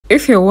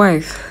If your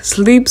wife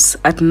sleeps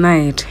at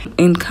night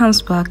and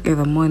comes back in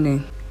the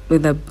morning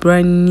with a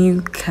brand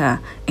new car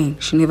and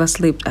she never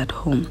slept at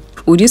home,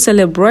 would you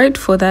celebrate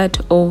for that,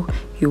 or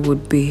you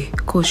would be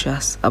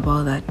cautious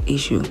about that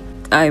issue?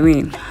 I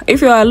mean,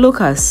 if you are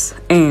Lucas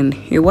and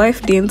your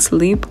wife didn't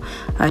sleep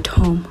at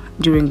home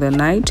during the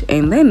night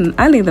and then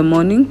early in the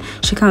morning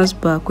she comes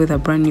back with a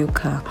brand new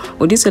car,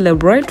 would you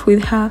celebrate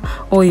with her,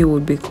 or you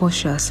would be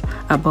cautious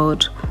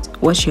about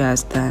what she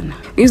has done?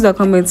 Use the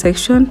comment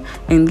section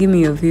and give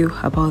me your view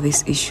about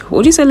this issue.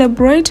 Would you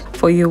celebrate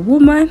for your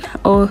woman,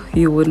 or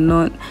you would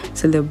not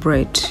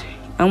celebrate?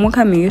 I'm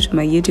welcoming you to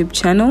my YouTube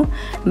channel,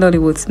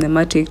 Nollywood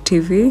Cinematic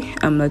TV.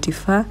 I'm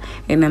Latifa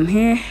and I'm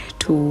here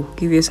to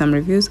give you some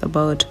reviews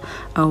about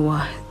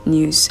our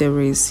new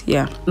series.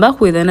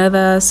 Back with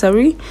another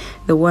series,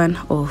 the one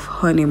of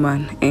HORNEY,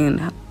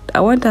 and I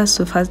want us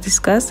to first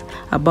discuss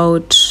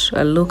about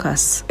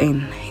Lucas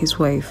and his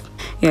wife.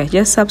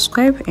 Just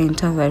subscribe and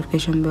turn the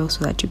notification bell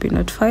so that you'll be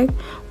notified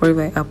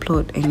whenever I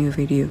upload a new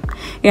video.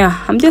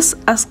 I'm just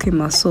asking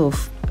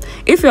myself,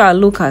 if you are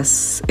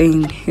Lucas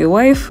and your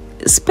wife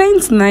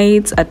spends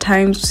nights at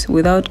times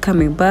without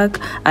coming back,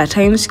 at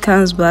times she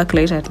comes back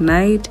late at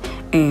night,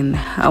 and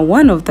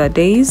one of the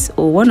days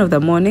or one of the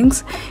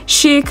mornings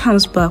she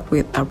comes back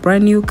with a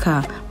brand new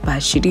car,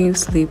 but she didn't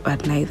sleep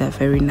at night that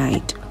very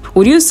night,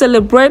 would you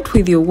celebrate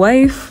with your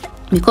wife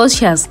because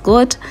she has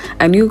got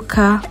a new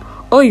car,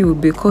 or you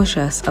would be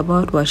cautious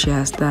about what she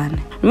has done?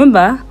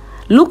 Remember,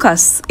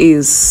 Lucas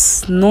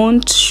is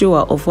not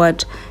sure of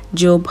what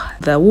job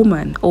the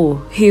woman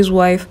or his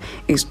wife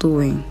is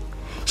doing.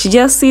 She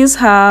just sees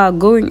her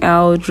going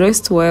out,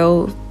 dressed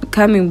well,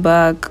 coming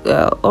back,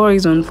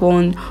 always on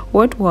phone,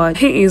 what.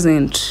 He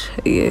isn't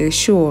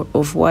sure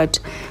of what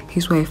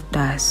his wife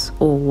does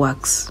or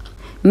works.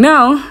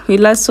 Now, we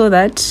last saw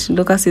that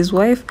Lucas's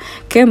wife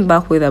came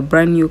back with a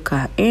brand new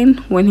car, and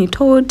when he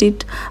told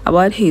it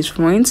about his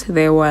friends,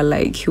 they were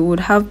like, you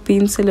would have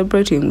been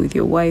celebrating with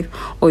your wife,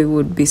 or you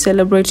would be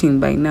celebrating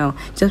by now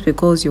just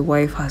because your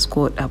wife has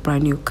got a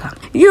brand new car.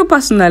 You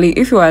personally,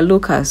 if you are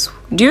Lucas,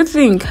 do you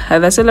think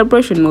the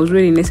celebration was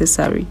really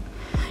necessary?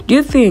 Do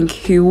you think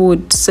he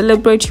would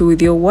celebrate you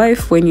with your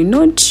wife when you're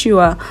not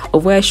sure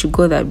of where she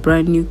got that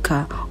brand new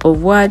car,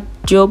 of what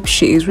job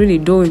she is really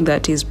doing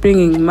that is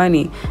bringing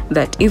money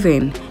that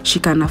even she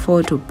can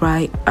afford to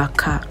buy a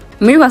car?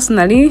 Me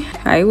personally,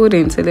 I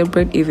wouldn't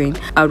celebrate even.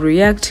 I'd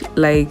react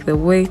like the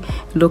way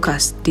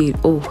Lucas did,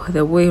 or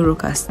the way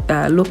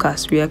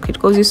Lucas reacted,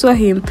 because you saw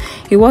him,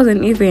 he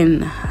wasn't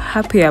even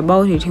happy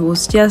about it. He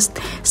was just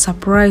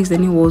surprised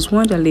and he was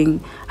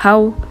wondering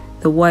how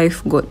the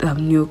wife got a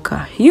new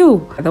car.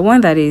 You, the one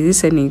that is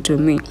listening to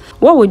me,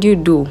 what would you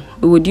do?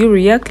 Would you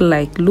react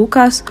like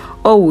Lucas,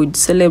 or would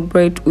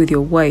celebrate with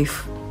your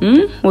wife?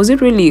 Was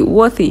it really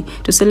worthy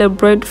to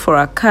celebrate for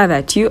a car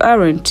that you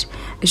aren't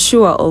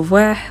sure of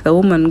where the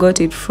woman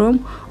got it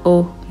from,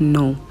 or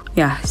no?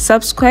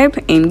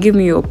 Subscribe and give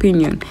me your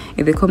opinion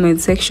in the comment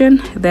section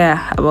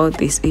there about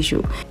this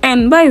issue.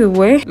 And by the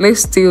way,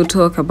 let's still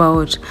talk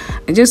about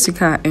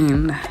Jessica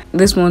and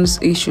this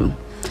month's issue.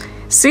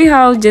 See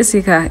how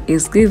Jessica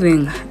is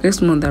giving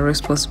Desmond the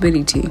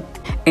responsibility,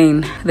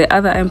 and the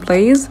other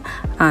employees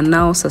are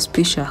now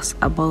suspicious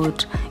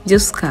about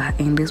Jessica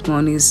and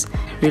Desmond's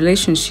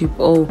relationship,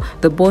 or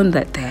the bond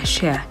that they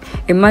share.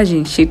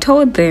 Imagine, she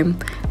told them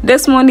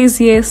Desmond is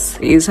yes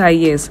is her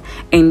yes,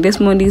 and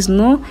Desmond is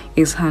no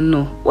is her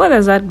no. What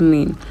does that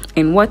mean?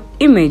 And what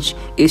image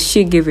is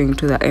she giving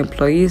to the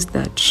employees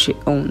that she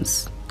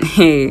owns?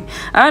 Hey,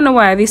 I don't know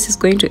why this is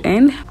going to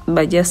end,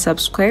 but just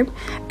subscribe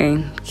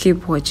and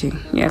keep watching.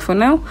 For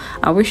now,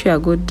 I wish you a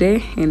good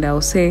day, and I'll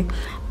say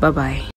bye bye.